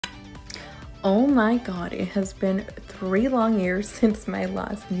Oh my god, it has been 3 long years since my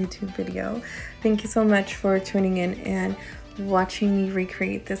last YouTube video. Thank you so much for tuning in and watching me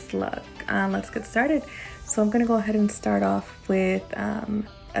recreate this look. Let's get started. So I'm gonna go ahead and start off with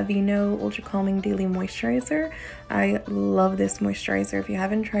Aveeno Ultra Calming Daily Moisturizer. I love this moisturizer. If you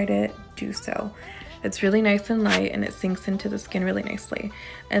haven't tried it, do so. It's really nice and light and it sinks into the skin really nicely.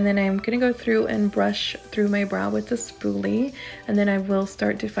 And then I'm gonna go through and brush through my brow with the spoolie, and then I will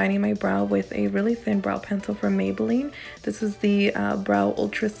start defining my brow with a really thin brow pencil from Maybelline. This is the Brow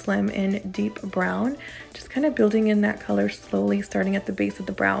Ultra Slim in Deep Brown. Just kind of building in that color slowly, starting at the base of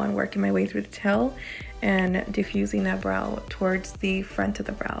the brow and working my way through the tail and diffusing that brow towards the front of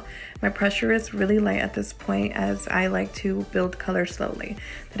the brow. My pressure is really light at this point as I like to build color slowly.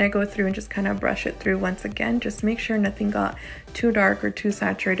 Then I go through and just kind of brush it through once again, just make sure nothing got too dark or too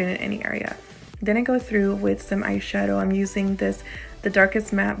saturated in any area. Then I go through with some eyeshadow. I'm using the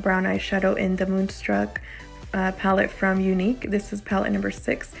darkest matte brown eyeshadow in the Moonstruck palette from Unique. This is palette number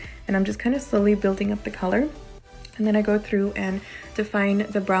 6, and I'm just kind of slowly building up the color. And then I go through and define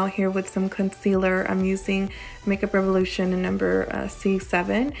the brow here with some concealer. I'm using Makeup Revolution number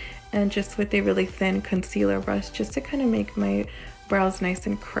C7, and just with a really thin concealer brush just to kind of make my brows nice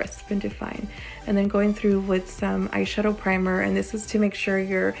and crisp and defined. And then going through with some eyeshadow primer, and this is to make sure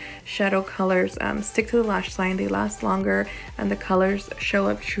your shadow colors stick to the lash line, they last longer, and the colors show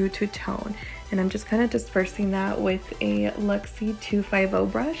up true to tone. And I'm just kind of dispersing that with a Luxie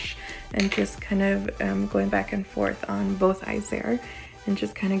 250 brush and just kind of going back and forth on both eyes there and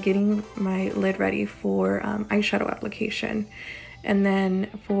just kind of getting my lid ready for eyeshadow application. And then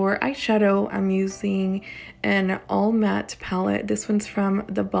for eyeshadow, I'm using an all matte palette. This one's from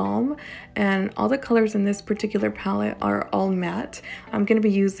The Balm, and all the colors in this particular palette are all matte. I'm going to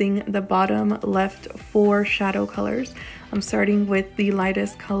be using the bottom left 4 shadow colors. I'm starting with the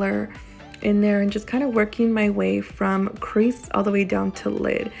lightest color in there and just kind of working my way from crease all the way down to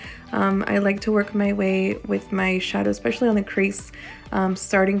lid. I like to work my way with my shadow, especially on the crease,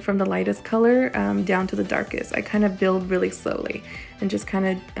 starting from the lightest color down to the darkest. I kind of build really slowly and just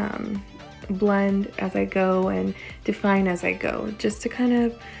kind of blend as I go and define as I go, just to kind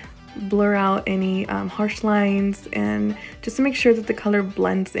of blur out any harsh lines and just to make sure that the color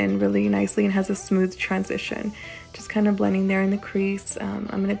blends in really nicely and has a smooth transition. Just kind of blending there in the crease. I'm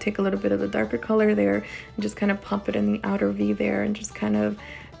going to take a little bit of the darker color there and just kind of pump it in the outer V there and just kind of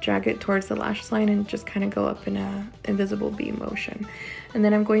drag it towards the lash line and just kind of go up in a invisible V motion. And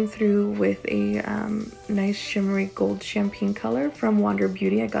then I'm going through with a nice shimmery gold champagne color from Wander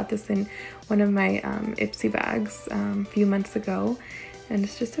Beauty. I got this in one of my Ipsy bags a few months ago. And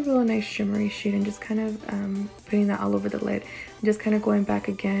it's just a real nice shimmery shade, and just kind of putting that all over the lid. And just kind of going back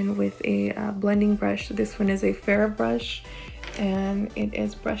again with a blending brush. This one is a fair brush, and it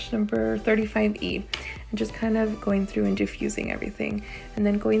is brush number 35E. And just kind of going through and diffusing everything. And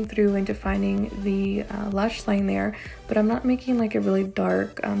then going through and defining the lash line there. But I'm not making like a really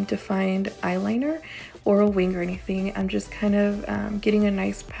dark defined eyeliner or a wing or anything. I'm just kind of getting a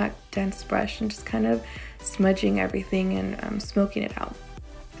nice packed dense brush and just kind of smudging everything and smoking it out.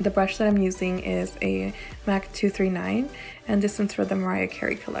 The brush that I'm using is a MAC 239, and this one's for the Mariah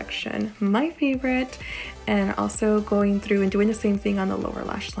Carey collection, my favorite. And also going through and doing the same thing on the lower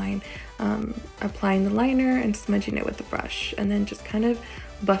lash line, applying the liner and smudging it with the brush, and then just kind of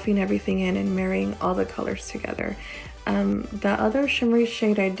buffing everything in and marrying all the colors together. The other shimmery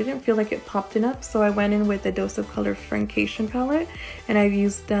shade, I didn't feel like it popped enough, so I went in with the Dose of Color Francation palette, and I've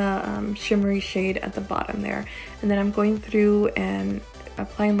used the shimmery shade at the bottom there. And then I'm going through and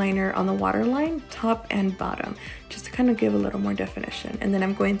applying liner on the waterline, top and bottom, just to kind of give a little more definition. And then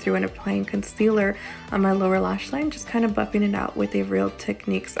I'm going through and applying concealer on my lower lash line, just kind of buffing it out with a Real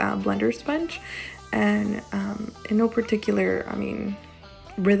Techniques blender sponge. And in no particular,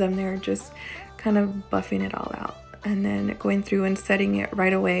 rhythm there, just kind of buffing it all out. And then going through and setting it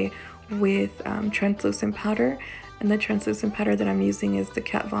right away with translucent powder. And the translucent powder that I'm using is the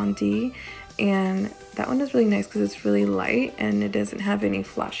Kat Von D, and that one is really nice because it's really light and it doesn't have any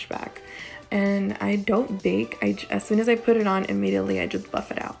flashback. And I don't bake. As soon as I put it on, immediately I just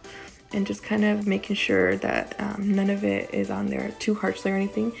buff it out, and just kind of making sure that none of it is on there too harshly or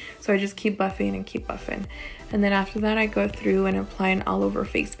anything. So I just keep buffing and keep buffing. And then after that, I go through and apply an all over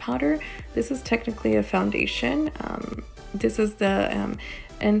face powder. This is technically a foundation. This is the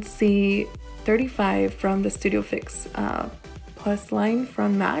NC35 from the Studio Fix Plus line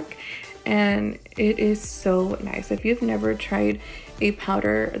from MAC. And it is so nice. If you've never tried a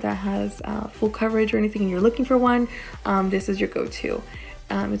powder that has full coverage or anything and you're looking for one, this is your go-to.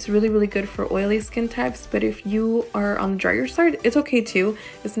 It's really, really good for oily skin types, but if you are on the drier side, it's okay too.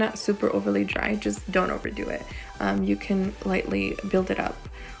 It's not super overly dry, just don't overdo it. You can lightly build it up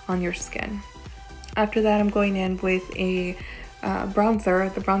on your skin. After that, I'm going in with a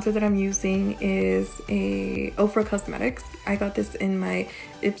bronzer. The bronzer that I'm using is a Ofra Cosmetics. I got this in my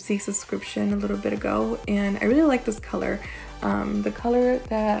Ipsy subscription a little bit ago, and I really like this color. The color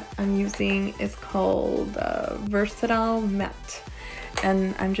that I'm using is called Versatile Matte,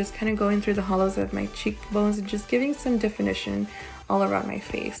 and I'm just kind of going through the hollows of my cheekbones and just giving some definition all around my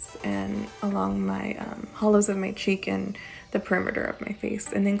face and along my hollows of my cheek and the perimeter of my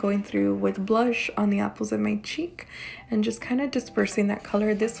face, and then going through with blush on the apples of my cheek and just kind of dispersing that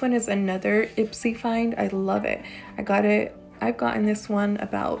color. This one is another Ipsy find. I love it. I've gotten this one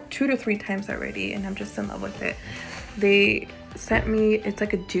about 2 to 3 times already, and I'm just in love with it. They sent me, it's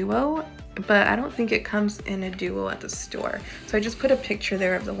like a duo, but I don't think it comes in a duo at the store. So I just put a picture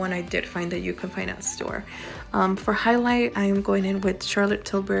there of the one I did find that you can find at the store. For highlight, I'm going in with Charlotte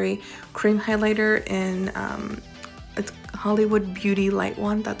Tilbury Cream Highlighter in it's Hollywood Beauty Light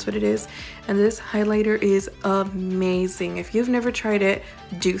one, that's what it is. And this highlighter is amazing. If you've never tried it,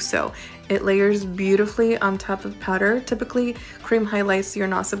 do so. It layers beautifully on top of powder. Typically, cream highlights you're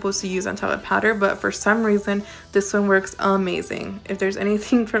not supposed to use on top of powder, but for some reason, this one works amazing. If there's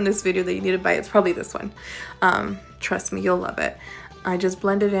anything from this video that you need to buy, it's probably this one. Trust me, you'll love it. I just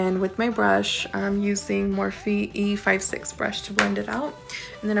blend it in with my brush. I'm using Morphe E56 brush to blend it out.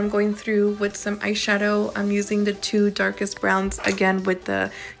 And then I'm going through with some eyeshadow. I'm using the 2 darkest browns, again with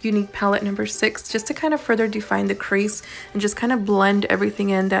the Unique Palette number 6, just to kind of further define the crease and just kind of blend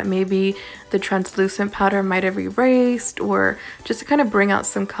everything in that maybe the translucent powder might have erased, or just to kind of bring out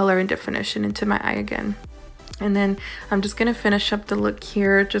some color and definition into my eye again. And then I'm just gonna finish up the look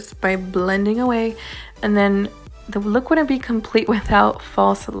here just by blending away, and then the look wouldn't be complete without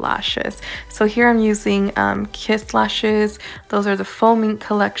false lashes. So here I'm using Kiss lashes. Those are the Foam Ink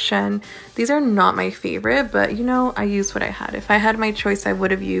collection. These are not my favorite, but you know, I used what I had. If I had my choice, I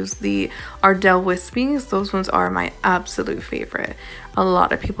would have used the Ardell Wispies. Those ones are my absolute favorite. A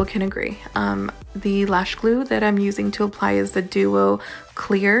lot of people can agree. The lash glue that I'm using to apply is the Duo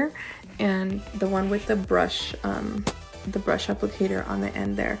Clear, and the one with the brush applicator on the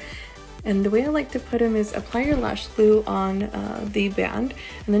end there. And the way I like to put them is apply your lash glue on the band,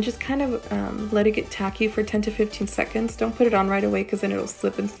 and then just kind of let it get tacky for 10 to 15 seconds. Don't put it on right away because then it'll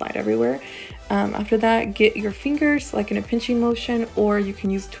slip and slide everywhere. After that, get your fingers like in a pinching motion, or you can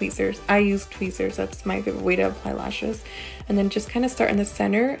use tweezers. I use tweezers, that's my favorite way to apply lashes. And then just kind of start in the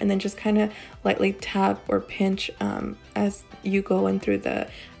center, and then just kind of lightly tap or pinch as you go in through the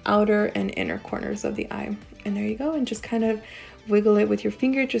outer and inner corners of the eye. And there you go, and just kind of wiggle it with your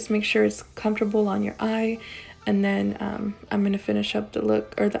finger. Just make sure it's comfortable on your eye. And then I'm going to finish up the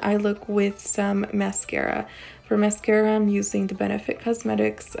look, or the eye look, with some mascara. For mascara, I'm using the Benefit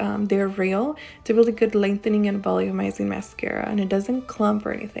Cosmetics. They're Real. It's a really good lengthening and volumizing mascara, and it doesn't clump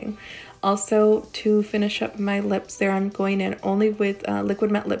or anything. Also, to finish up my lips there, I'm going in only with liquid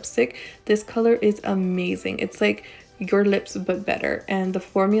matte lipstick. This color is amazing. It's like your lips but better, and the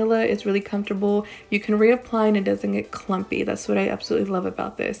formula is really comfortable. You can reapply and it doesn't get clumpy. That's what I absolutely love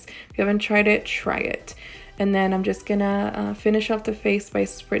about this. If you haven't tried it, try it. And then I'm just gonna finish off the face by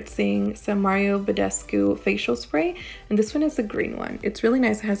spritzing some Mario Badescu facial spray, and this one is a green one. It's really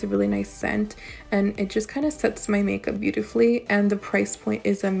nice. It has a really nice scent, and it just kind of sets my makeup beautifully, and the price point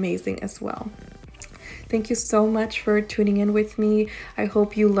is amazing as well. Thank you so much for tuning in with me. I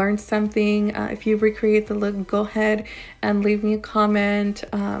hope you learned something. If you recreate the look, go ahead and leave me a comment,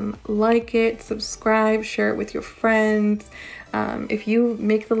 like it, subscribe, share it with your friends. If you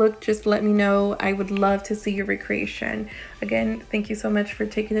make the look, just let me know. I would love to see your recreation. Again, thank you so much for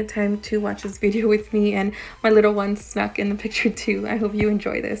taking the time to watch this video with me, and my little one snuck in the picture too. I hope you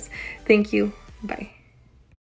enjoy this. Thank you. Bye.